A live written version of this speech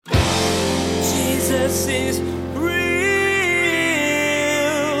Jesus is real.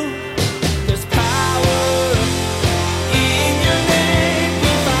 There's power in your name. We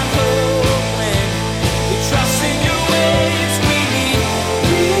find hope when we trust in your ways. We need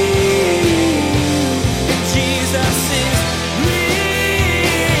real. Jesus is real.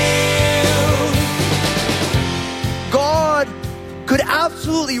 God could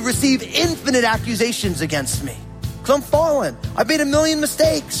absolutely receive infinite accusations against me. Because I'm fallen. I've made a million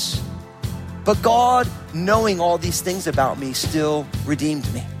mistakes. But God, knowing all these things about me, still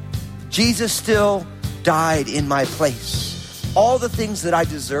redeemed me. Jesus still died in my place. All the things that I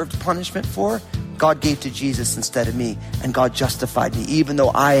deserved punishment for, God gave to Jesus instead of me. And God justified me. Even though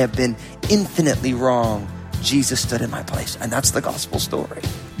I have been infinitely wrong, Jesus stood in my place. And that's the gospel story.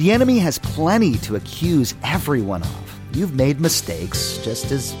 The enemy has plenty to accuse everyone of. You've made mistakes, just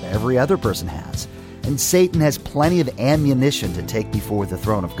as every other person has. And Satan has plenty of ammunition to take before the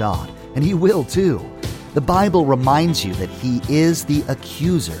throne of God. And he will too. The Bible reminds you that he is the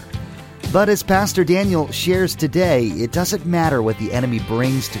accuser. But as Pastor Daniel shares today, it doesn't matter what the enemy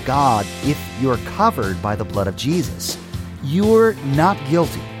brings to God if you're covered by the blood of Jesus. You're not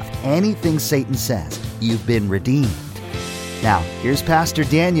guilty of anything Satan says. You've been redeemed. Now, here's Pastor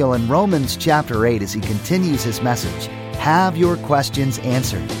Daniel in Romans chapter 8 as he continues his message. Have your questions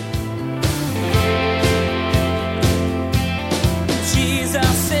answered.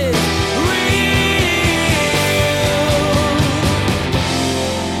 Jesus is real.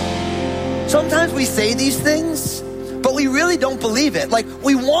 Sometimes we say these things, but we really don't believe it. Like,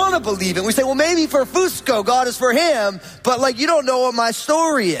 we want to believe it. We say, well, maybe for Fusco, God is for him, but like, you don't know what my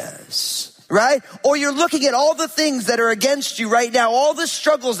story is. Right? Or you're looking at all the things that are against you right now, all the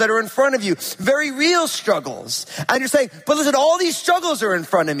struggles that are in front of you, very real struggles. And you're saying, but listen, all these struggles are in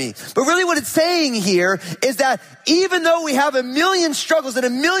front of me. But really what it's saying here is that even though we have a million struggles and a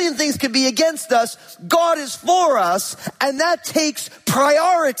million things could be against us, God is for us, and that takes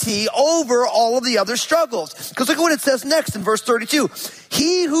priority over all of the other struggles. Because look at what it says next in verse 32.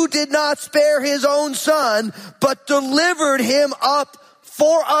 He who did not spare his own son, but delivered him up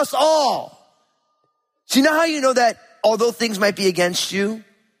for us all. So you know how you know that although things might be against you,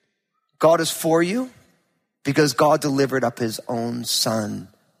 God is for you? Because God delivered up his own son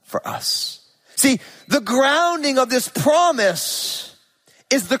for us. See, the grounding of this promise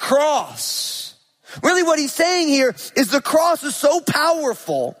is the cross. Really what he's saying here is the cross is so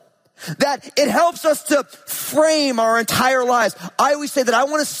powerful that it helps us to frame our entire lives. I always say that I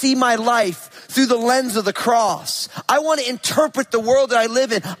want to see my life through the lens of the cross. I want to interpret the world that I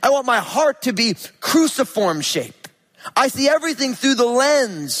live in. I want my heart to be cruciform shape. I see everything through the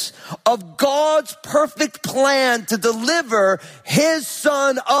lens of God's perfect plan to deliver his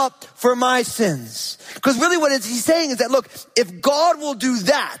son up for my sins. Because really what he's saying is that, look, if God will do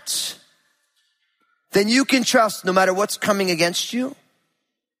that, then you can trust no matter what's coming against you.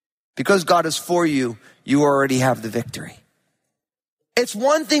 Because God is for you, you already have the victory. It's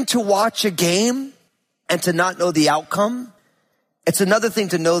one thing to watch a game and to not know the outcome. It's another thing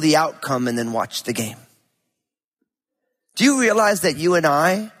to know the outcome and then watch the game. Do you realize that you and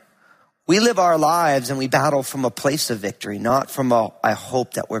I, we live our lives and we battle from a place of victory, not from I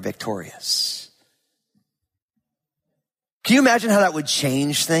hope that we're victorious. Can you imagine how that would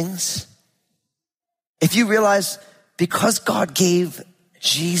change things? If you realize because God gave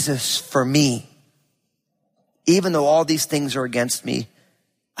Jesus for me, even though all these things are against me,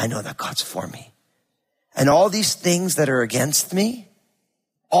 I know that God's for me. And all these things that are against me,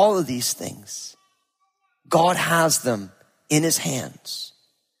 all of these things, God has them in his hands.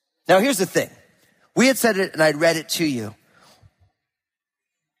 Now here's the thing. We had said it and I'd read it to you.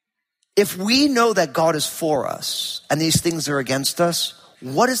 If we know that God is for us and these things are against us,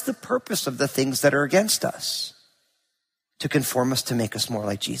 what is the purpose of the things that are against us? To conform us, to make us more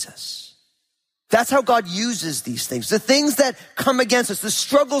like Jesus. That's how God uses these things. The things that come against us, the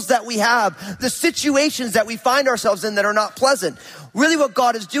struggles that we have, the situations that we find ourselves in that are not pleasant. Really what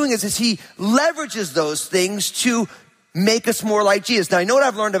God is doing is he leverages those things to make us more like Jesus. Now, you know what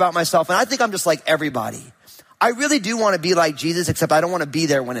I've learned about myself, and I think I'm just like everybody. I really do want to be like Jesus, except I don't want to be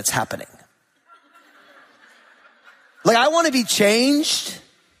there when it's happening. Like, I want to be changed.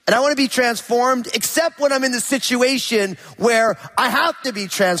 And I want to be transformed, except when I'm in the situation where I have to be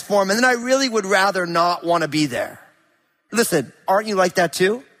transformed. And then I really would rather not want to be there. Listen, aren't you like that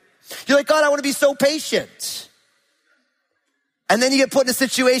too? You're like, God, I want to be so patient. And then you get put in a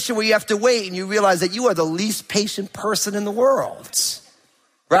situation where you have to wait and you realize that you are the least patient person in the world.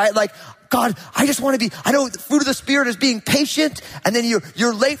 Right? Like, God, I just want to be, I know the fruit of the Spirit is being patient. And then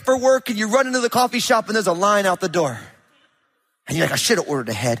you're late for work and you run into the coffee shop and there's a line out the door. And you're like, I should have ordered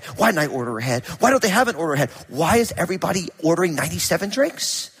ahead. Why didn't I order ahead? Why don't they have an order ahead? Why is everybody ordering 97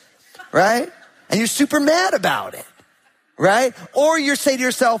 drinks? Right? And you're super mad about it. Right? Or you say to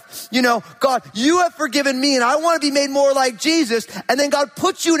yourself, God, you have forgiven me and I want to be made more like Jesus. And then God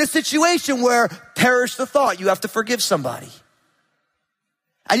puts you in a situation where perish the thought you have to forgive somebody.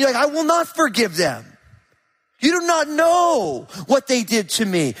 And you're like, I will not forgive them. You do not know what they did to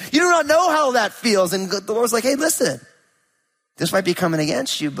me. You do not know how that feels. And the Lord's like, hey, listen, this might be coming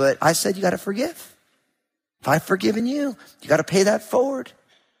against you, but I said you got to forgive. If I've forgiven you, you got to pay that forward.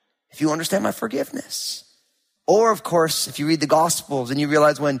 If you understand my forgiveness. Or, of course, if you read the Gospels and you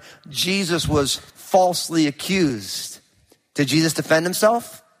realize when Jesus was falsely accused, did Jesus defend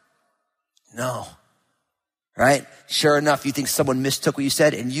himself? No. Right? Sure enough, you think someone mistook what you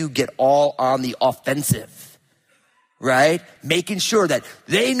said and you get all on the offensive. Right? Making sure that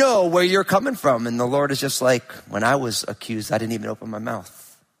they know where you're coming from. And the Lord is just like, when I was accused, I didn't even open my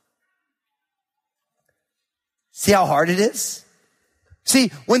mouth. See how hard it is? See,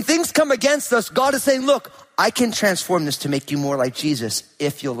 when things come against us, God is saying, look, I can transform this to make you more like Jesus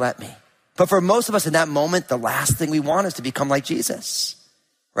if you'll let me. But for most of us in that moment, the last thing we want is to become like Jesus,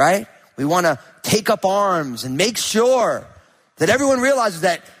 right? We want to take up arms and make sure that everyone realizes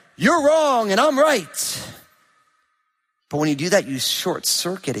that you're wrong and I'm right. But when you do that, you short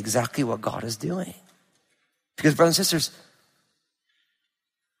circuit exactly what God is doing. Because brothers and sisters,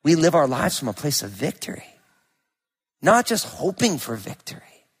 we live our lives from a place of victory. Not just hoping for victory.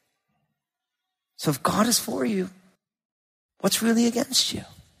 So if God is for you, what's really against you?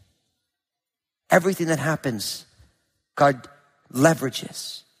 Everything that happens, God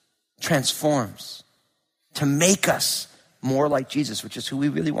leverages, transforms to make us more like Jesus, which is who we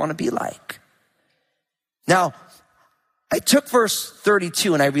really want to be like. Now, I took verse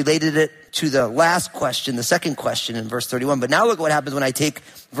 32 and I related it to the last question, the second question in verse 31. But now look what happens when I take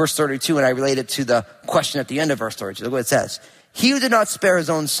verse 32 and I relate it to the question at the end of verse 32. Look what it says. He who did not spare his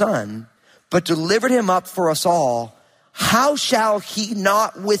own son, but delivered him up for us all, how shall he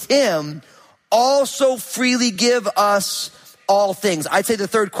not with him also freely give us all things? I'd say the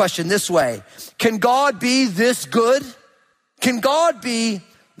third question this way. Can God be this good? Can God be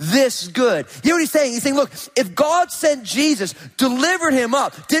this good? You know what he's saying? He's saying, look, if God sent Jesus, delivered him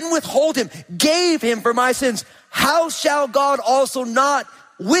up, didn't withhold him, gave him for my sins, how shall God also not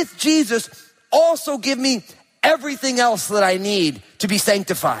with Jesus also give me everything else that I need to be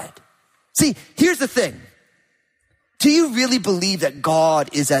sanctified? See, here's the thing. Do you really believe that God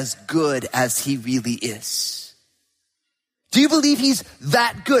is as good as he really is? Do you believe he's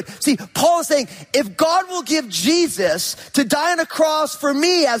that good? See, Paul is saying, if God will give Jesus to die on a cross for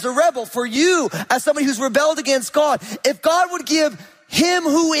me as a rebel, for you as somebody who's rebelled against God, if God would give him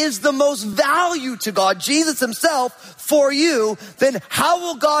who is the most value to God, Jesus himself, for you, then how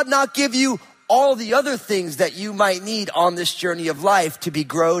will God not give you all the other things that you might need on this journey of life to be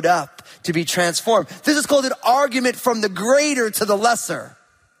grown up, to be transformed? This is called an argument from the greater to the lesser.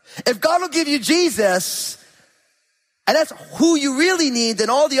 If God will give you Jesus, and that's who you really need, then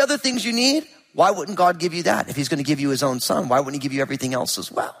all the other things you need, why wouldn't God give you that? If he's going to give you his own son, why wouldn't he give you everything else as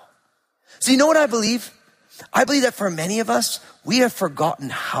well? So you know what I believe? I believe that for many of us, we have forgotten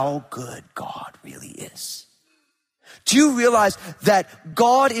how good God really is. Do you realize that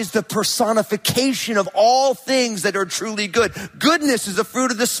God is the personification of all things that are truly good? Goodness is the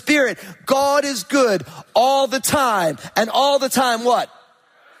fruit of the Spirit. God is good all the time. And all the time what?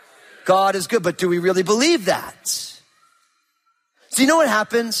 God is good. But do we really believe that? So you know what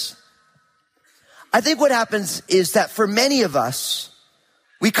happens? I think what happens is that for many of us,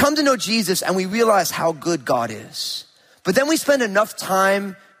 we come to know Jesus and we realize how good God is. But then we spend enough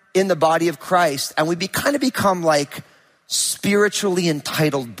time in the body of Christ and we kind of become like spiritually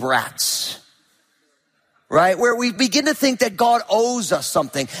entitled brats, right? Where we begin to think that God owes us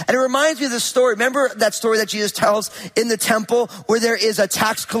something. And it reminds me of this story. Remember that story that Jesus tells in the temple where there is a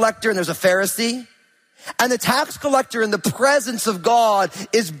tax collector and there's a Pharisee? And the tax collector in the presence of God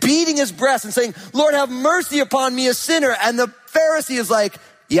is beating his breast and saying, Lord, have mercy upon me, a sinner. And the Pharisee is like,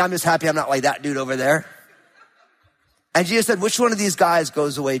 yeah, I'm just happy I'm not like that dude over there. And Jesus said, which one of these guys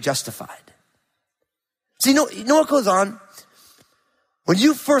goes away justified? So you know what goes on? When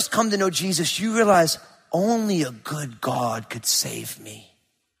you first come to know Jesus, you realize only a good God could save me.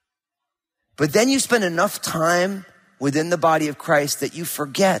 But then you spend enough time within the body of Christ that you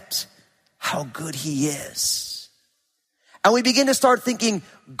forget how good he is. And we begin to start thinking,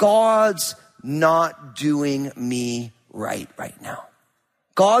 God's not doing me right now.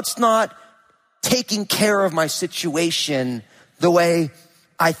 God's not taking care of my situation the way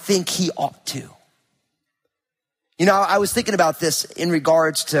I think he ought to. You know, I was thinking about this in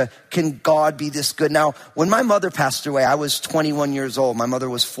regards to, can God be this good? Now, when my mother passed away, I was 21 years old. My mother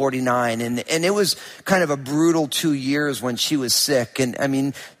was 49. And it was kind of a brutal 2 years when she was sick. And I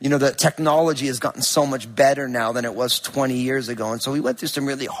mean, you know, the technology has gotten so much better now than it was 20 years ago. And so we went through some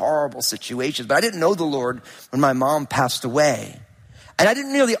really horrible situations. But I didn't know the Lord when my mom passed away. And I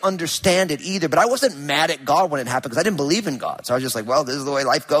didn't really understand it either, but I wasn't mad at God when it happened because I didn't believe in God. So I was just like, well, this is the way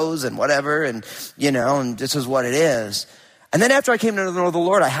life goes and whatever. And, you know, and this is what it is. And then after I came to know the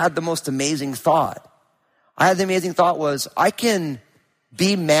Lord, I had the most amazing thought. The amazing thought was, I can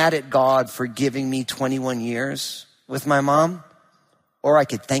be mad at God for giving me 21 years with my mom, or I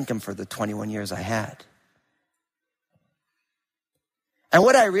could thank him for the 21 years I had. And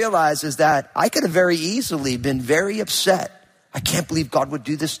what I realized is that I could have very easily been very upset. I can't believe God would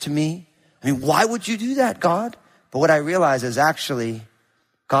do this to me. I mean, why would you do that, God? But what I realized is actually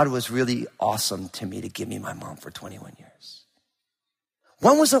God was really awesome to me to give me my mom for 21 years.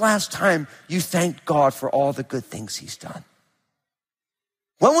 When was the last time you thanked God for all the good things he's done?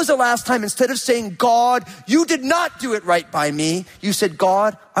 When was the last time, instead of saying, God, you did not do it right by me, you said,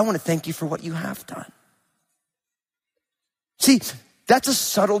 God, I want to thank you for what you have done? See, that's a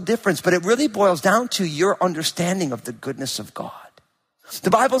subtle difference, but it really boils down to your understanding of the goodness of God. The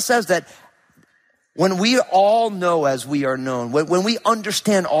Bible says that when we all know as we are known, when we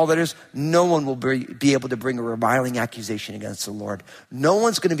understand all that is, no one will be able to bring a reviling accusation against the Lord. No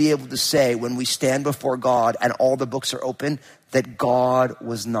one's going to be able to say when we stand before God and all the books are open that God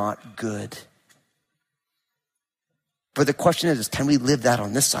was not good. But the question is can we live that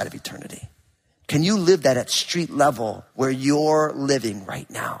on this side of eternity? Can you live that at street level where you're living right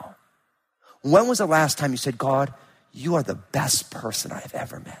now? When was the last time you said, God, you are the best person I've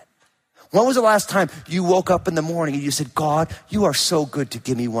ever met? When was the last time you woke up in the morning and you said, God, you are so good to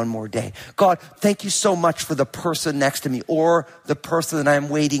give me one more day. God, thank you so much for the person next to me or the person that I'm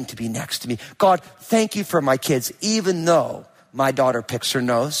waiting to be next to me. God, thank you for my kids, even though my daughter picks her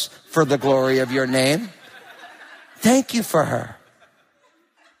nose for the glory of your name. Thank you for her.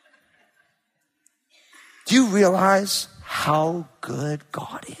 Do you realize how good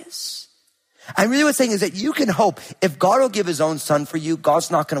God is? And really what's saying is that you can hope if God will give his own son for you,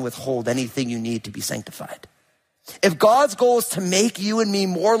 God's not going to withhold anything you need to be sanctified. If God's goal is to make you and me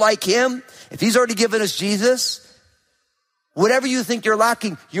more like him, if he's already given us Jesus, whatever you think you're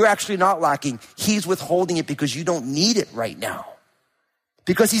lacking, you're actually not lacking. He's withholding it because you don't need it right now.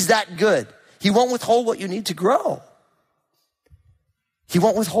 Because he's that good. He won't withhold what you need to grow. He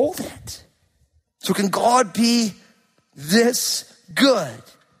won't withhold it. So can God be this good?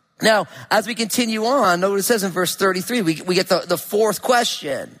 Now, as we continue on, note what it says in verse 33. We get the fourth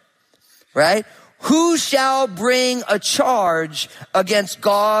question, right? Who shall bring a charge against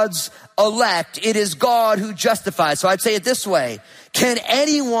God's elect? It is God who justifies. So I'd say it this way. Can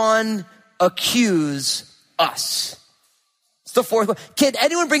anyone accuse us? It's the fourth question. Can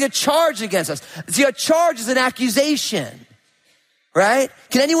anyone bring a charge against us? See, a charge is an accusation, right?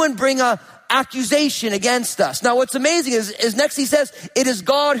 Can anyone bring a accusation against us? Now, what's amazing is next he says, it is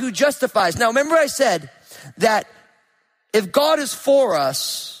God who justifies. Now, remember I said that if God is for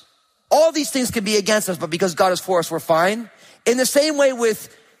us, all these things can be against us, but because God is for us, we're fine. In the same way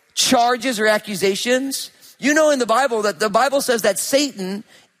with charges or accusations, you know in the Bible that the Bible says that Satan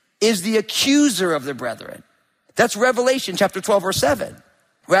is the accuser of the brethren. That's Revelation chapter 12, verse 7,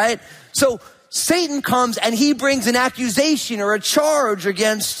 right? So Satan comes and he brings an accusation or a charge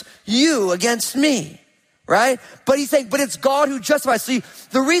against you, against me, right? But he's saying, but it's God who justifies. See,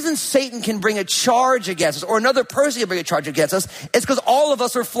 the reason Satan can bring a charge against us or another person can bring a charge against us is because all of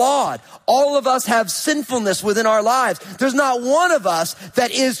us are flawed. All of us have sinfulness within our lives. There's not one of us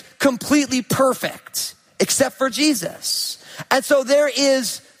that is completely perfect except for Jesus. And so there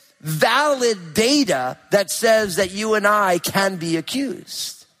is valid data that says that you and I can be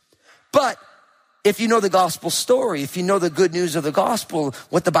accused. But if you know the gospel story, if you know the good news of the gospel,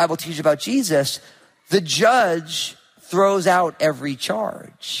 what the Bible teaches about Jesus, the judge throws out every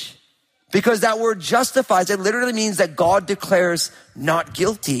charge. Because that word justifies, it literally means that God declares not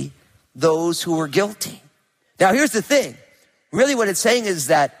guilty those who were guilty. Now here's the thing. Really what it's saying is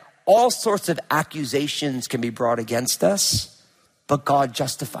that all sorts of accusations can be brought against us, but God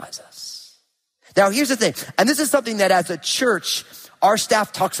justifies us. Now here's the thing, and this is something that as a church, our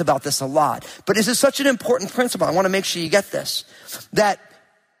staff talks about this a lot, but this is such an important principle. I want to make sure you get this, that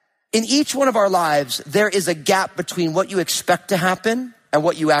in each one of our lives, there is a gap between what you expect to happen and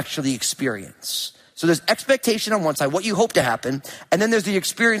what you actually experience. So there's expectation on one side, what you hope to happen, and then there's the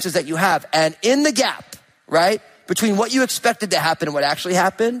experiences that you have. And in the gap, right, between what you expected to happen and what actually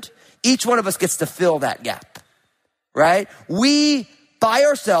happened, each one of us gets to fill that gap. right? We, by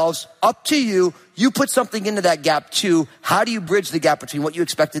ourselves, up to you, you put something into that gap too. How do you bridge the gap between what you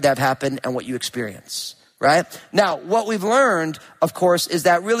expected to have happen and what you experience, right? Now, what we've learned, of course, is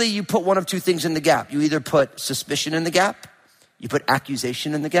that really you put one of two things in the gap. You either put suspicion in the gap, you put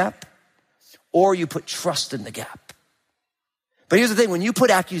accusation in the gap, or you put trust in the gap. But here's the thing, when you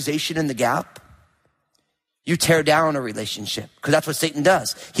put accusation in the gap, you tear down a relationship, because that's what Satan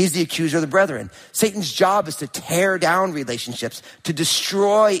does. He's the accuser of the brethren. Satan's job is to tear down relationships, to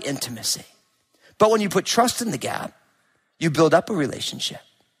destroy intimacy. But when you put trust in the gap, you build up a relationship.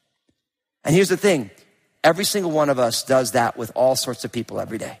 And here's the thing, every single one of us does that with all sorts of people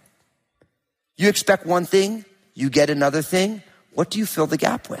every day. You expect one thing, you get another thing. What do you fill the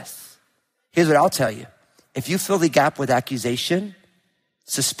gap with? Here's what I'll tell you. If you fill the gap with accusation,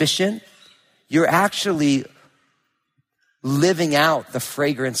 suspicion, you're actually living out the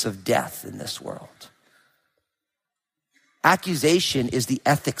fragrance of death in this world. Accusation is the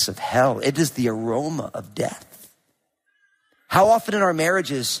ethics of hell. It is the aroma of death. How often in our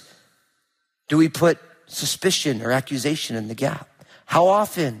marriages do we put suspicion or accusation in the gap? How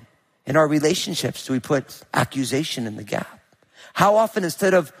often in our relationships do we put accusation in the gap? How often,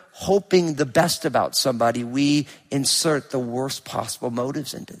 instead of hoping the best about somebody, we insert the worst possible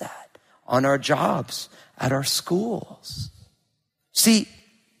motives into that? On our jobs, at our schools. See,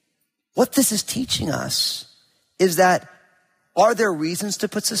 what this is teaching us is that, are there reasons to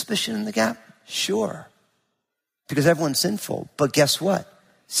put suspicion in the gap? Sure, because everyone's sinful. But guess what?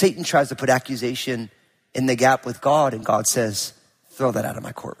 Satan tries to put accusation in the gap with God, and God says, throw that out of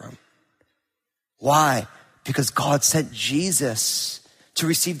my courtroom. Why? Because God sent Jesus to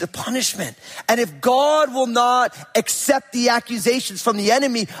receive the punishment. And if God will not accept the accusations from the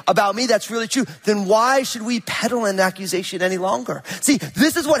enemy about me, that's really true, then why should we peddle an accusation any longer? See,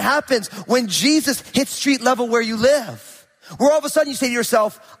 this is what happens when Jesus hits street level where you live. Where all of a sudden you say to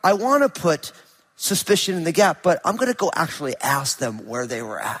yourself, I want to put suspicion in the gap, but I'm going to go actually ask them where they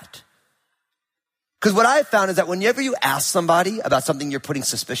were at. Because what I've found is that whenever you ask somebody about something you're putting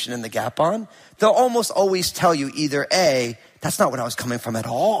suspicion in the gap on, they'll almost always tell you either A, that's not what I was coming from at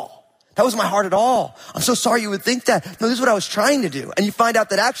all. That wasn't my heart at all. I'm so sorry you would think that. No, this is what I was trying to do. And you find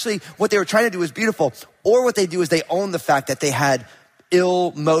out that actually what they were trying to do was beautiful. Or what they do is they own the fact that they had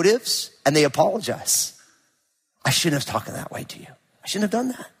ill motives and they apologize. I shouldn't have talked that way to you. I shouldn't have done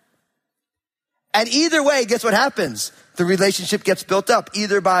that. And either way, guess what happens? The relationship gets built up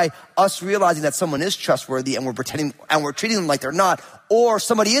either by us realizing that someone is trustworthy and we're pretending and we're treating them like they're not, or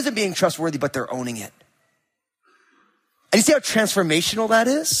somebody isn't being trustworthy, but they're owning it. And you see how transformational that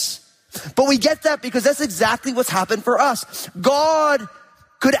is? But we get that because that's exactly what's happened for us. God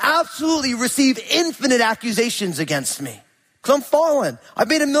could absolutely receive infinite accusations against me because I'm fallen. I've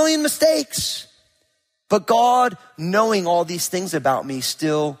made a million mistakes. But God, knowing all these things about me,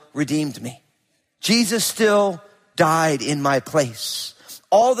 still redeemed me. Jesus still died in my place.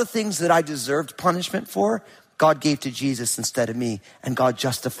 All the things that I deserved punishment for, God gave to Jesus instead of me, and God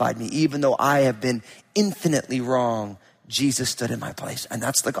justified me. Even though I have been infinitely wrong, Jesus stood in my place, and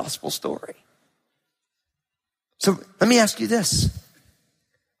that's the gospel story. So let me ask you this.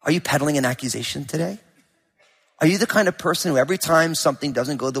 Are you peddling an accusation today? Are you the kind of person who every time something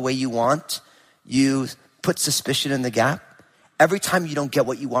doesn't go the way you want, you put suspicion in the gap? Every time you don't get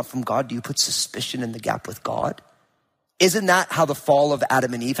what you want from God, do you put suspicion in the gap with God? Isn't that how the fall of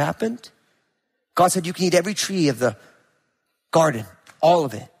Adam and Eve happened? God said you can eat every tree of the garden, all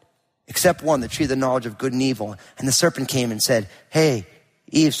of it, except one, the tree of the knowledge of good and evil. And the serpent came and said, hey,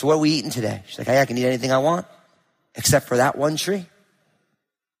 Eve, so what are we eating today? She's like, hey, I can eat anything I want except for that one tree. The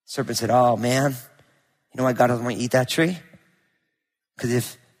serpent said, oh man, you know why God doesn't want you to eat that tree? Because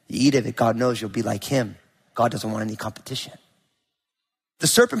if you eat of it, God knows you'll be like him. God doesn't want any competition. The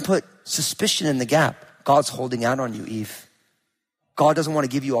serpent put suspicion in the gap. God's holding out on you, Eve. God doesn't want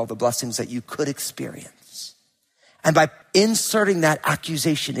to give you all the blessings that you could experience. And by inserting that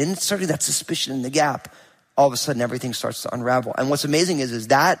accusation, inserting that suspicion in the gap, all of a sudden everything starts to unravel. And what's amazing is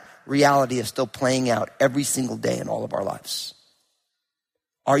that reality is still playing out every single day in all of our lives.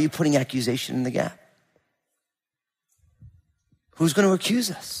 Are you putting accusation in the gap? Who's going to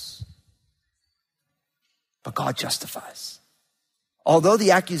accuse us? But God justifies. Although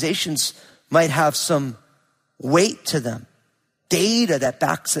the accusations might have some weight to them, data that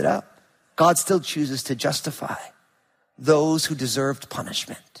backs it up, God still chooses to justify those who deserved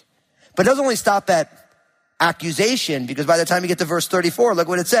punishment. But it doesn't only stop at accusation, because by the time you get to verse 34, look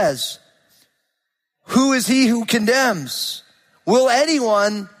what it says. Who is he who condemns? Will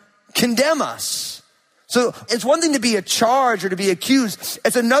anyone condemn us? So it's one thing to be charged or to be accused.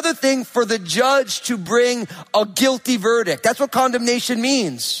 It's another thing for the judge to bring a guilty verdict. That's what condemnation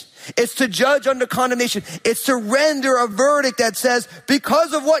means. It's to judge under condemnation. It's to render a verdict that says,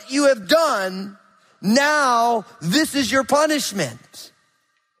 because of what you have done, now this is your punishment.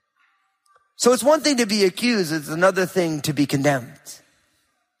 So it's one thing to be accused. It's another thing to be condemned.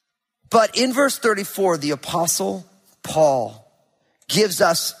 But in verse 34, the apostle Paul gives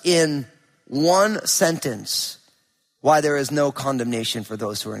us in one sentence why there is no condemnation for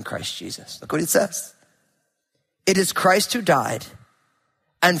those who are in Christ Jesus. Look what it says. It is Christ who died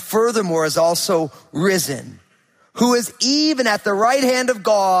and furthermore is also risen, who is even at the right hand of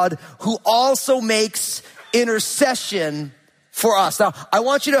God, who also makes intercession for us. Now, I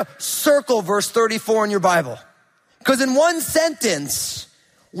want you to circle verse 34 in your Bible, because in one sentence,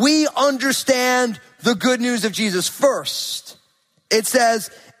 we understand the good news of Jesus. First, it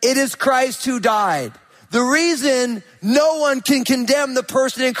says, it is Christ who died. The reason no one can condemn the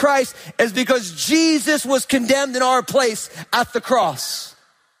person in Christ is because Jesus was condemned in our place at the cross.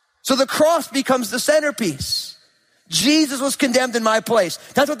 So the cross becomes the centerpiece. Jesus was condemned in my place.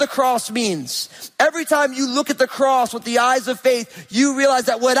 That's what the cross means. Every time you look at the cross with the eyes of faith, you realize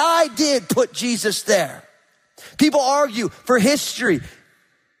that what I did put Jesus there. People argue for history.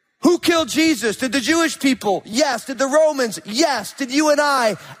 Who killed Jesus? Did the Jewish people? Yes. Did the Romans? Yes. Did you and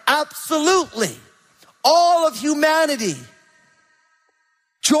I? Absolutely. All of humanity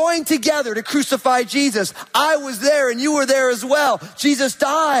joined together to crucify Jesus. I was there and you were there as well. Jesus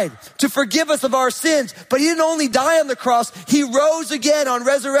died to forgive us of our sins, but he didn't only die on the cross, he rose again on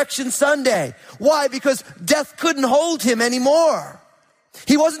Resurrection Sunday. Why? Because death couldn't hold him anymore.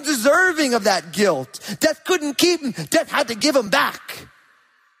 He wasn't deserving of that guilt. Death couldn't keep him. Death had to give him back.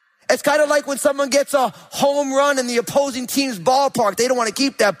 It's kind of like when someone gets a home run in the opposing team's ballpark. They don't want to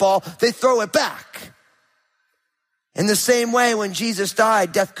keep that ball. They throw it back. In the same way, when Jesus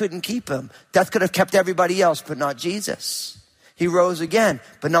died, death couldn't keep him. Death could have kept everybody else, but not Jesus. He rose again.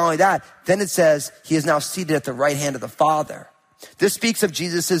 But not only that, then it says he is now seated at the right hand of the Father. This speaks of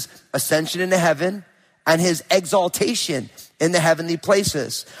Jesus' ascension into heaven and his exaltation in the heavenly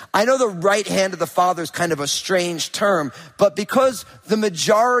places. I know the right hand of the Father is kind of a strange term, but because the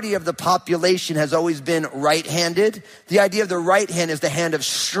majority of the population has always been right-handed, the idea of the right hand is the hand of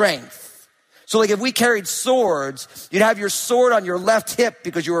strength. So like if we carried swords, you'd have your sword on your left hip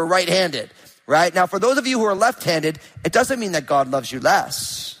because you were right-handed, right? Now for those of you who are left-handed, it doesn't mean that God loves you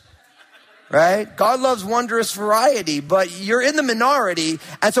less. Right? God loves wondrous variety, but you're in the minority.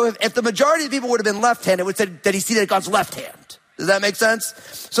 And so if the majority of the people would have been left-handed, it would say that he's seated at God's left hand. Does that make sense?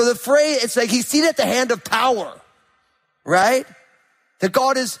 So the phrase, it's like he's seated at the hand of power, right?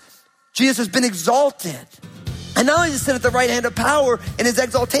 That Jesus has been exalted. And not only is he seated at the right hand of power in his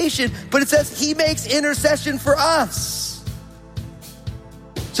exaltation, but it says he makes intercession for us.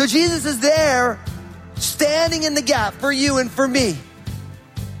 So Jesus is there standing in the gap for you and for me,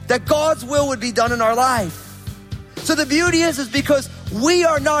 that God's will would be done in our life. So the beauty is because we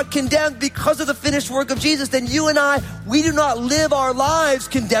are not condemned because of the finished work of Jesus, then you and I, we do not live our lives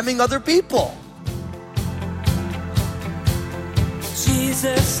condemning other people.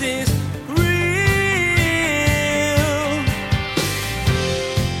 Jesus is real.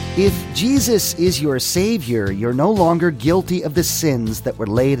 If Jesus is your Savior, you're no longer guilty of the sins that were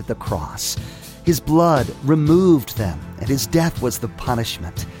laid at the cross. His blood removed them, and his death was the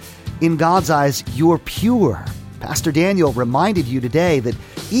punishment. In God's eyes, you're pure. Pastor Daniel reminded you today that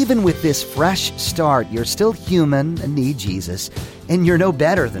even with this fresh start, you're still human and need Jesus, and you're no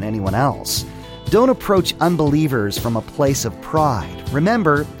better than anyone else. Don't approach unbelievers from a place of pride.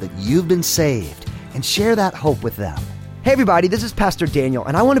 Remember that you've been saved, and share that hope with them. Hey everybody, this is Pastor Daniel,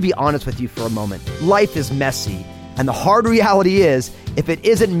 and I want to be honest with you for a moment. Life is messy, and the hard reality is, if it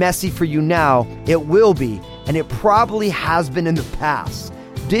isn't messy for you now, it will be, and it probably has been in the past.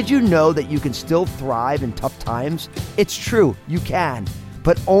 Did you know that you can still thrive in tough times? It's true, you can,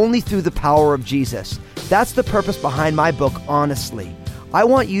 but only through the power of Jesus. That's the purpose behind my book, Honestly. I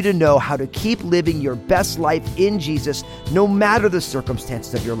want you to know how to keep living your best life in Jesus, no matter the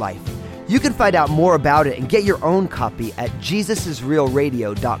circumstances of your life. You can find out more about it and get your own copy at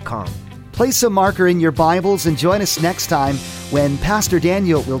JesusIsRealRadio.com. Place a marker in your Bibles and join us next time when Pastor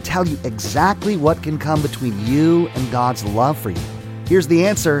Daniel will tell you exactly what can come between you and God's love for you. Here's the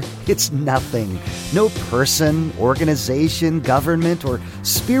answer. It's nothing. No person, organization, government, or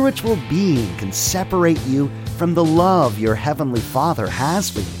spiritual being can separate you from the love your Heavenly Father has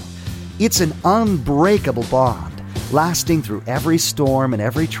for you. It's an unbreakable bond, lasting through every storm and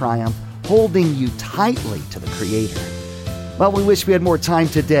every triumph, holding you tightly to the Creator. Well, we wish we had more time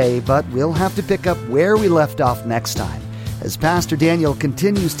today, but we'll have to pick up where we left off next time, as Pastor Daniel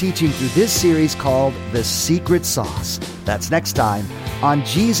continues teaching through this series called The Secret Sauce. That's next time on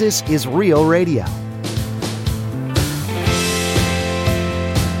Jesus is Real Radio.